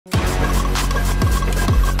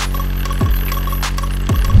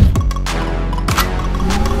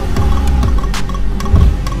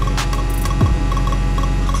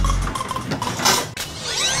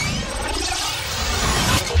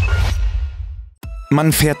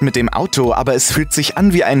Man fährt mit dem Auto, aber es fühlt sich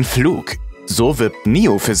an wie ein Flug. So wirbt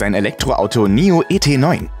NIO für sein Elektroauto NIO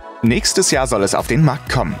ET9. Nächstes Jahr soll es auf den Markt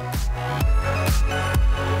kommen.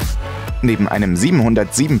 Neben einem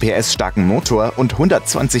 707 PS starken Motor und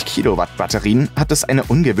 120 Kilowatt Batterien hat es eine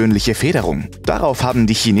ungewöhnliche Federung. Darauf haben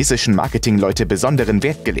die chinesischen Marketingleute besonderen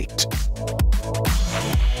Wert gelegt.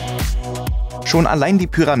 Schon allein die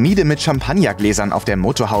Pyramide mit Champagnergläsern auf der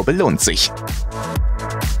Motorhaube lohnt sich.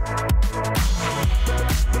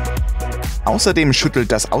 Außerdem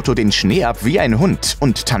schüttelt das Auto den Schnee ab wie ein Hund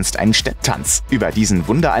und tanzt einen Stepptanz. Über diesen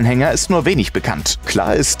Wunderanhänger ist nur wenig bekannt.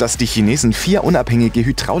 Klar ist, dass die Chinesen 4 unabhängige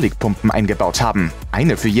Hydraulikpumpen eingebaut haben.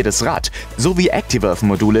 Eine für jedes Rad, sowie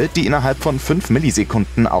Active-Module, die innerhalb von 5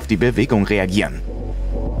 Millisekunden auf die Bewegung reagieren.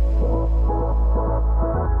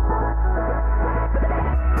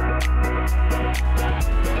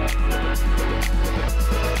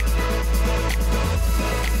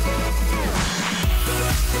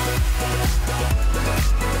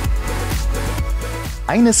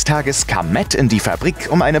 Eines Tages kam Matt in die Fabrik,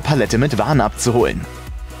 um eine Palette mit Waren abzuholen.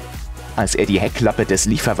 Als er die Heckklappe des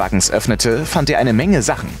Lieferwagens öffnete, fand er eine Menge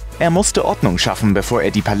Sachen. Er musste Ordnung schaffen, bevor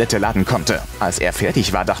er die Palette laden konnte. Als er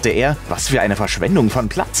fertig war, dachte er, was für eine Verschwendung von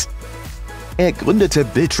Platz. Er gründete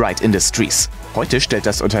BuiltRight Industries. Heute stellt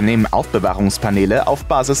das Unternehmen Aufbewahrungspaneele auf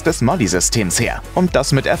Basis des Molly-Systems her. Und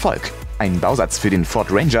das mit Erfolg. Ein Bausatz für den Ford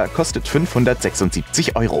Ranger kostet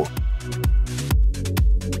 576 €.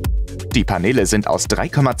 Die Paneele sind aus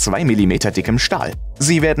 3,2 mm dickem Stahl.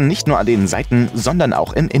 Sie werden nicht nur an den Seiten, sondern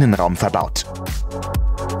auch im Innenraum verbaut.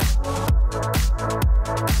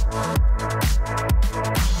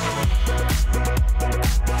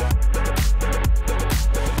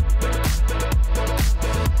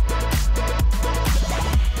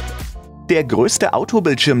 Der größte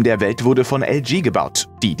Autobildschirm der Welt wurde von LG gebaut.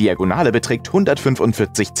 Die Diagonale beträgt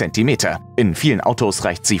 145 cm. In vielen Autos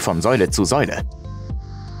reicht sie von Säule zu Säule.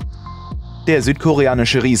 Der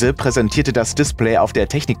südkoreanische Riese präsentierte das Display auf der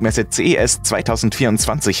Technikmesse CES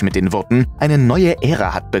 2024 mit den Worten: Eine neue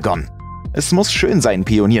Ära hat begonnen. Es muss schön sein,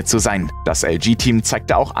 Pionier zu sein. Das LG-Team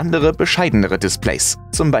zeigte auch andere, bescheidenere Displays.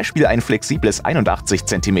 Zum Beispiel ein flexibles 81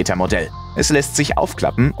 cm Modell. Es lässt sich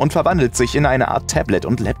aufklappen und verwandelt sich in eine Art Tablet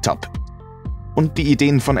und Laptop. Und die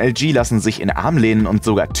Ideen von LG lassen sich in Armlehnen und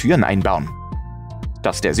sogar Türen einbauen.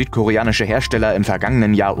 Dass der südkoreanische Hersteller im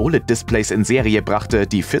vergangenen Jahr OLED-Displays in Serie brachte,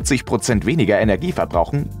 die 40% weniger Energie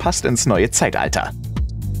verbrauchen, passt ins neue Zeitalter.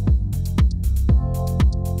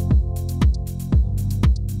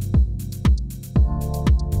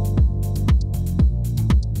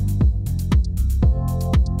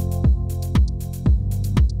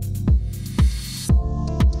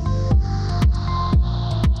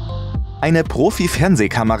 Eine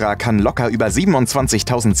Profi-Fernsehkamera kann locker über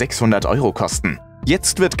 27.600 € kosten.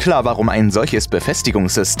 Jetzt wird klar, warum ein solches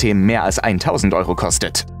Befestigungssystem mehr als 1.000 €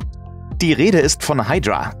 kostet. Die Rede ist von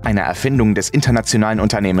Hydra, einer Erfindung des internationalen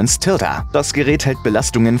Unternehmens Tilta. Das Gerät hält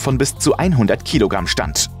Belastungen von bis zu 100 Kilogramm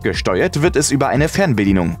stand. Gesteuert wird es über eine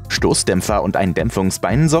Fernbedienung. Stoßdämpfer und ein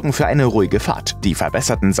Dämpfungsbein sorgen für eine ruhige Fahrt. Die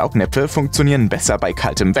verbesserten Saugnäpfe funktionieren besser bei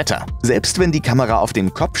kaltem Wetter. Selbst wenn die Kamera auf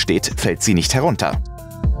dem Kopf steht, fällt sie nicht herunter.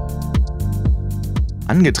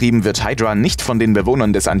 Angetrieben wird Hydra nicht von den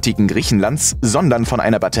Bewohnern des antiken Griechenlands, sondern von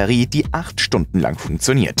einer Batterie, die 8 Stunden lang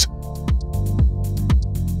funktioniert.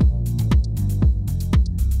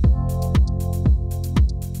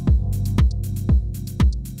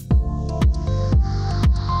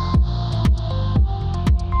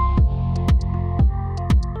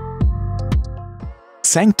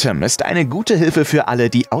 Sanctum ist eine gute Hilfe für alle,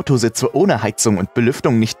 die Autositze ohne Heizung und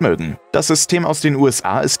Belüftung nicht mögen. Das System aus den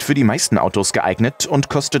USA ist für die meisten Autos geeignet und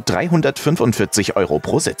kostet 345 €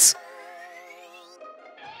 pro Sitz.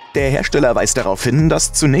 Der Hersteller weist darauf hin,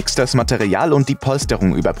 dass zunächst das Material und die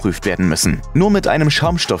Polsterung überprüft werden müssen. Nur mit einem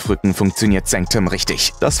Schaumstoffrücken funktioniert Sanctum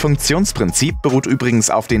richtig. Das Funktionsprinzip beruht übrigens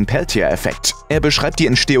auf den Peltier-Effekt. Er beschreibt die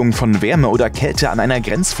Entstehung von Wärme oder Kälte an einer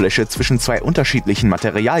Grenzfläche zwischen 2 unterschiedlichen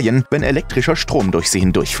Materialien, wenn elektrischer Strom durch sie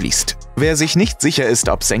hindurchfließt. Wer sich nicht sicher ist,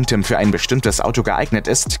 ob Sanctum für ein bestimmtes Auto geeignet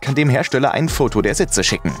ist, kann dem Hersteller ein Foto der Sitze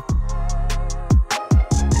schicken.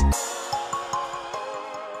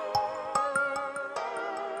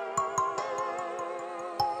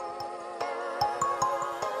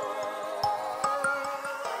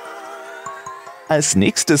 Als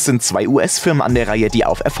nächstes sind 2 US-Firmen an der Reihe, die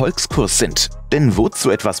auf Erfolgskurs sind. Denn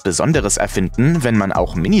wozu etwas Besonderes erfinden, wenn man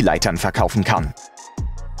auch Mini-Leitern verkaufen kann?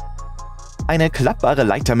 Eine klappbare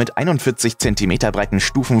Leiter mit 41 cm breiten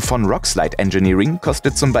Stufen von Rockslide Engineering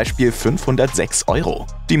kostet zum Beispiel 506 €.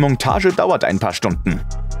 Die Montage dauert ein paar Stunden.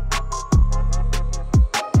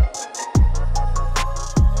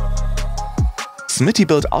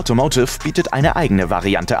 Smittybilt Automotive bietet eine eigene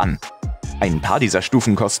Variante an. Ein paar dieser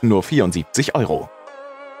Stufen kosten nur 74 €.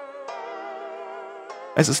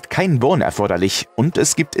 Es ist kein Bohren erforderlich und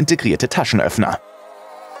es gibt integrierte Taschenöffner.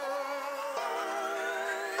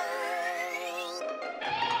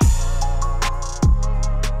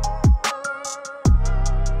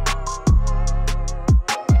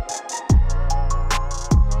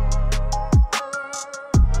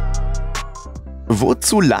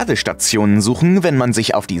 Wozu Ladestationen suchen, wenn man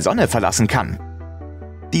sich auf die Sonne verlassen kann?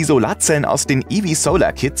 Die Solarzellen aus den EV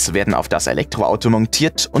Solar Kits werden auf das Elektroauto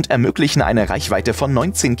montiert und ermöglichen eine Reichweite von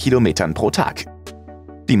 19 Kilometern pro Tag.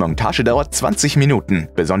 Die Montage dauert 20 Minuten,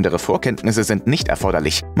 besondere Vorkenntnisse sind nicht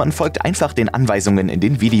erforderlich, man folgt einfach den Anweisungen in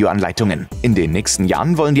den Videoanleitungen. In den nächsten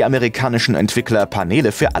Jahren wollen die amerikanischen Entwickler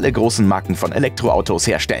Paneele für alle großen Marken von Elektroautos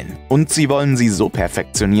herstellen. Und sie wollen sie so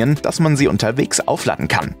perfektionieren, dass man sie unterwegs aufladen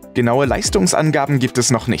kann. Genaue Leistungsangaben gibt es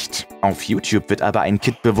noch nicht. Auf YouTube wird aber ein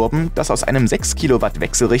Kit beworben, das aus einem 6 Kilowatt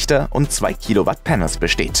Wechselrichter und 2 Kilowatt Panels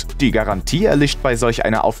besteht. Die Garantie erlischt bei solch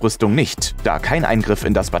einer Aufrüstung nicht, da kein Eingriff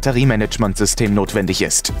in das Batteriemanagementsystem notwendig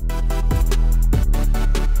ist.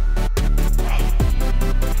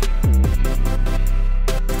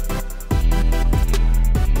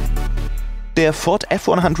 Der Ford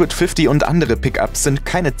F-150 und andere Pickups sind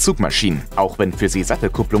keine Zugmaschinen, auch wenn für sie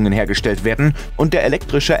Sattelkupplungen hergestellt werden und der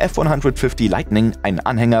elektrische F-150 Lightning einen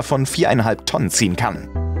Anhänger von 4,5 Tonnen ziehen kann.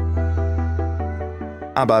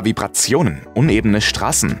 Aber Vibrationen, unebene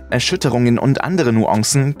Straßen, Erschütterungen und andere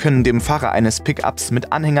Nuancen können dem Fahrer eines Pickups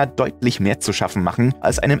mit Anhänger deutlich mehr zu schaffen machen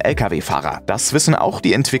als einem Lkw-Fahrer. Das wissen auch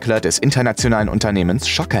die Entwickler des internationalen Unternehmens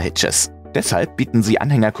Hitches. Deshalb bieten sie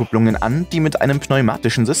Anhängerkupplungen an, die mit einem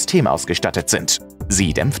pneumatischen System ausgestattet sind.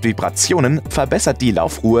 Sie dämpft Vibrationen, verbessert die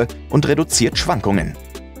Laufruhe und reduziert Schwankungen.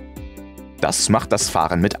 Das macht das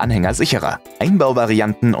Fahren mit Anhänger sicherer.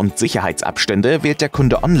 Einbauvarianten und Sicherheitsabstände wählt der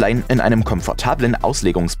Kunde online in einem komfortablen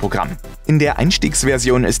Auslegungsprogramm. In der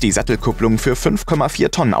Einstiegsversion ist die Sattelkupplung für 5,4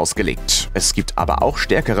 Tonnen ausgelegt. Es gibt aber auch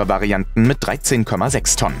stärkere Varianten mit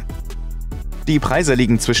 13,6 Tonnen. Die Preise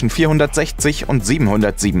liegen zwischen 460 und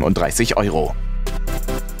 737 €.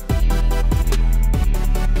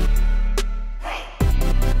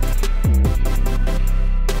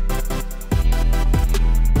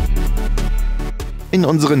 In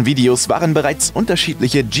unseren Videos waren bereits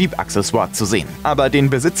unterschiedliche Jeep-Accessoires zu sehen. Aber den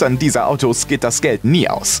Besitzern dieser Autos geht das Geld nie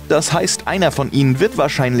aus. Das heißt, einer von ihnen wird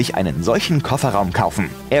wahrscheinlich einen solchen Kofferraum kaufen.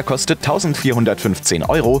 Er kostet 1.415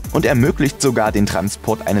 € und ermöglicht sogar den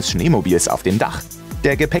Transport eines Schneemobils auf dem Dach.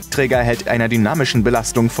 Der Gepäckträger hält einer dynamischen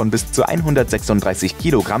Belastung von bis zu 136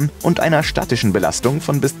 Kilogramm und einer statischen Belastung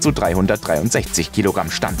von bis zu 363 Kilogramm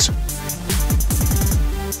stand.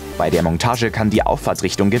 Bei der Montage kann die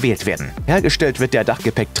Auffahrtrichtung gewählt werden. Hergestellt wird der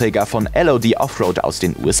Dachgepäckträger von LOD Offroad aus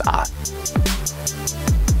den USA.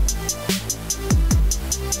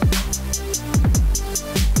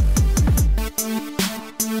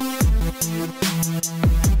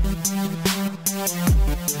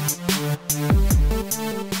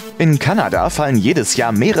 In Kanada fallen jedes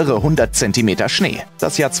Jahr mehrere 100 Zentimeter Schnee.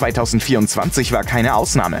 Das Jahr 2024 war keine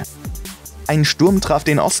Ausnahme. Ein Sturm traf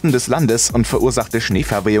den Osten des Landes und verursachte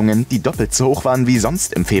Schneeverwehungen, die doppelt so hoch waren wie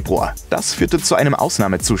sonst im Februar. Das führte zu einem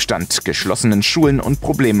Ausnahmezustand, geschlossenen Schulen und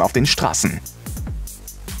Problemen auf den Straßen.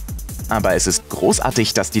 Aber es ist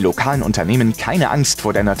großartig, dass die lokalen Unternehmen keine Angst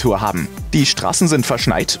vor der Natur haben. Die Straßen sind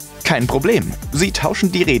verschneit? Kein Problem. Sie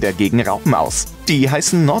tauschen die Räder gegen Raupen aus. Die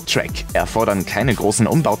heißen Nordtrack, erfordern keine großen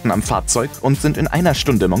Umbauten am Fahrzeug und sind in einer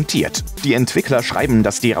Stunde montiert. Die Entwickler schreiben,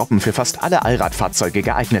 dass die Raupen für fast alle Allradfahrzeuge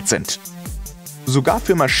geeignet sind. Sogar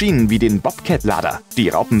für Maschinen wie den Bobcat-Lader. Die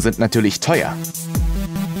Raupen sind natürlich teuer.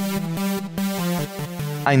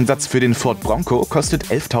 Ein Satz für den Ford Bronco kostet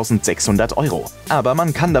 11.600 €. Aber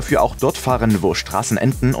man kann dafür auch dort fahren, wo Straßen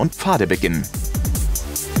enden und Pfade beginnen.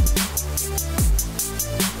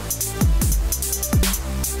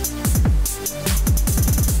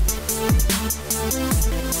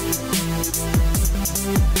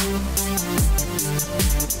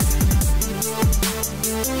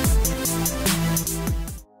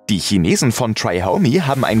 Die Chinesen von Tryhomy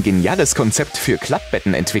haben ein geniales Konzept für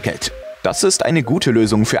Klappbetten entwickelt. Das ist eine gute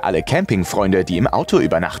Lösung für alle Campingfreunde, die im Auto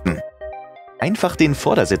übernachten. Einfach den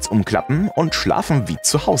Vordersitz umklappen und schlafen wie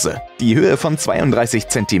zu Hause. Die Höhe von 32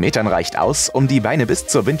 cm reicht aus, um die Beine bis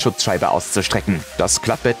zur Windschutzscheibe auszustrecken. Das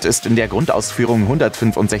Klappbett ist in der Grundausführung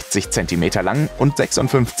 165 cm lang und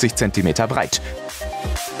 56 cm breit,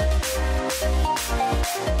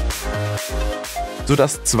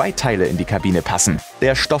 sodass 2 Teile in die Kabine passen.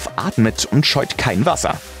 Der Stoff atmet und scheut kein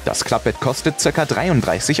Wasser. Das Klappbett kostet ca.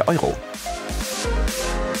 33 €.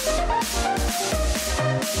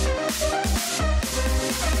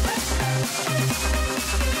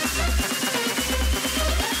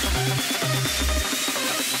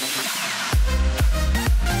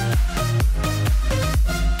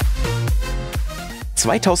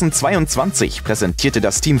 2022 präsentierte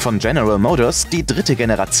das Team von General Motors die dritte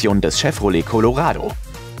Generation des Chevrolet Colorado.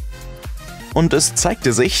 Und es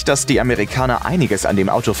zeigte sich, dass die Amerikaner einiges an dem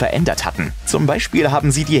Auto verändert hatten. Zum Beispiel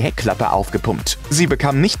haben sie die Heckklappe aufgepumpt. Sie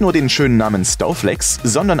bekam nicht nur den schönen Namen StowFlex,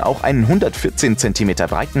 sondern auch einen 114 cm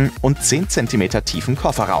breiten und 10 cm tiefen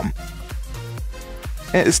Kofferraum.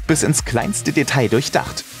 Er ist bis ins kleinste Detail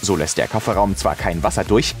durchdacht. So lässt der Kofferraum zwar kein Wasser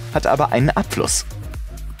durch, hat aber einen Abfluss.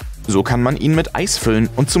 So kann man ihn mit Eis füllen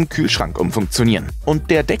und zum Kühlschrank umfunktionieren.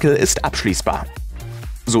 Und der Deckel ist abschließbar.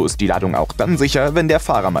 So ist die Ladung auch dann sicher, wenn der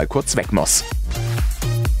Fahrer mal kurz weg muss.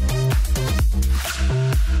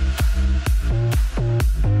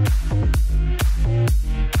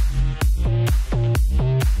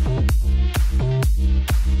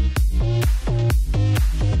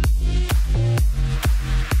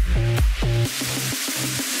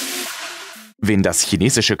 Wen das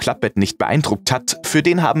chinesische Klappbett nicht beeindruckt hat, für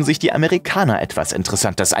den haben sich die Amerikaner etwas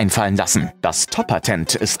Interessantes einfallen lassen. Das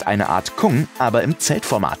Topper-Tent ist eine Art Kung, aber im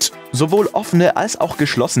Zeltformat. Sowohl offene als auch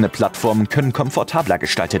geschlossene Plattformen können komfortabler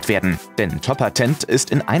gestaltet werden, denn Topper-Tent ist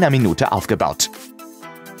in einer Minute aufgebaut.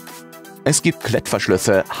 Es gibt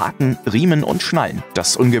Klettverschlüsse, Haken, Riemen und Schnallen.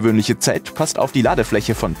 Das ungewöhnliche Zelt passt auf die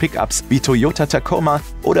Ladefläche von Pickups wie Toyota Tacoma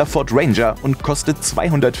oder Ford Ranger und kostet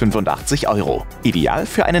 285 €. Ideal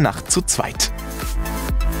für eine Nacht zu zweit.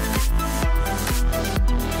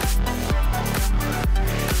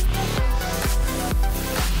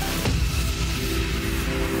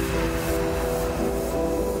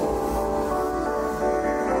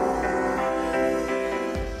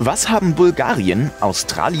 Was haben Bulgarien,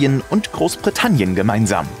 Australien und Großbritannien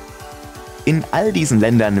gemeinsam? In all diesen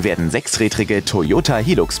Ländern werden sechsrädrige Toyota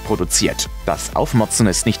Hilux produziert. Das Aufmotzen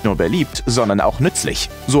ist nicht nur beliebt, sondern auch nützlich.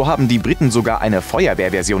 So haben die Briten sogar eine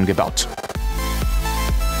Feuerwehrversion gebaut.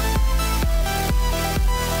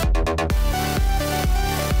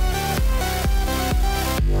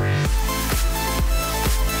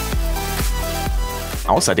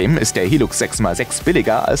 Außerdem ist der Hilux 6x6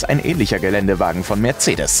 billiger als ein ähnlicher Geländewagen von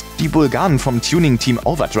Mercedes. Die Bulgaren vom Tuning-Team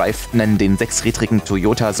Overdrive nennen den sechsrädrigen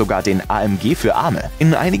Toyota sogar den AMG für Arme.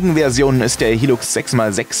 In einigen Versionen ist der Hilux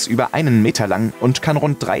 6x6 über 1 Meter lang und kann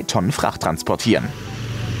rund 3 Tonnen Fracht transportieren.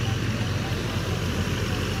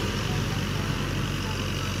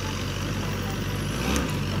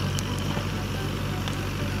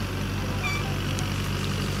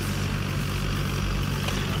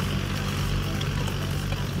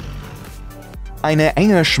 Eine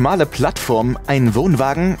enge, schmale Plattform, ein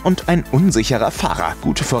Wohnwagen und ein unsicherer Fahrer.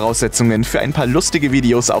 Gute Voraussetzungen für ein paar lustige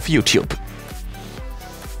Videos auf YouTube.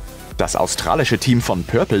 Das australische Team von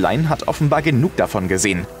Purple Line hat offenbar genug davon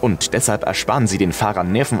gesehen. Und deshalb ersparen sie den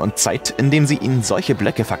Fahrern Nerven und Zeit, indem sie ihnen solche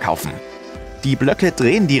Blöcke verkaufen. Die Blöcke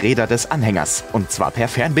drehen die Räder des Anhängers, und zwar per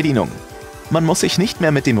Fernbedienung. Man muss sich nicht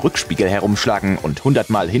mehr mit dem Rückspiegel herumschlagen und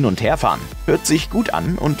 100-mal hin und her fahren. Hört sich gut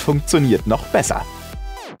an und funktioniert noch besser.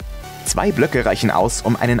 2 Blöcke reichen aus,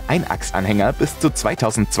 um einen Einachsanhänger bis zu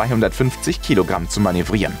 2250 Kilogramm zu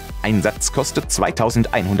manövrieren. Ein Satz kostet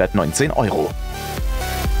 2119 €.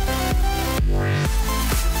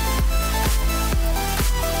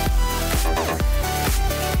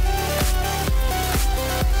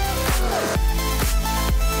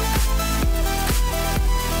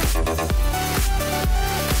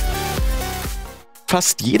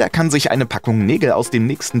 Fast jeder kann sich eine Packung Nägel aus dem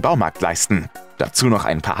nächsten Baumarkt leisten. Dazu noch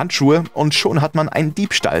ein paar Handschuhe und schon hat man ein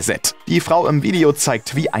Diebstahlset. Die Frau im Video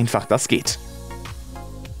zeigt, wie einfach das geht.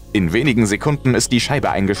 In wenigen Sekunden ist die Scheibe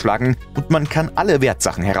eingeschlagen und man kann alle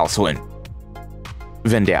Wertsachen herausholen.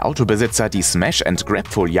 Wenn der Autobesitzer die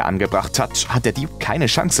Smash-and-Grab-Folie angebracht hat, hat der Dieb keine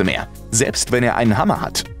Chance mehr, selbst wenn er einen Hammer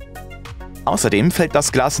hat. Außerdem fällt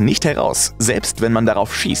das Glas nicht heraus, selbst wenn man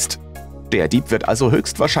darauf schießt. Der Dieb wird also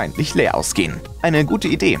höchstwahrscheinlich leer ausgehen. Eine gute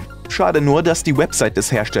Idee. Schade nur, dass die Website des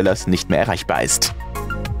Herstellers nicht mehr erreichbar ist.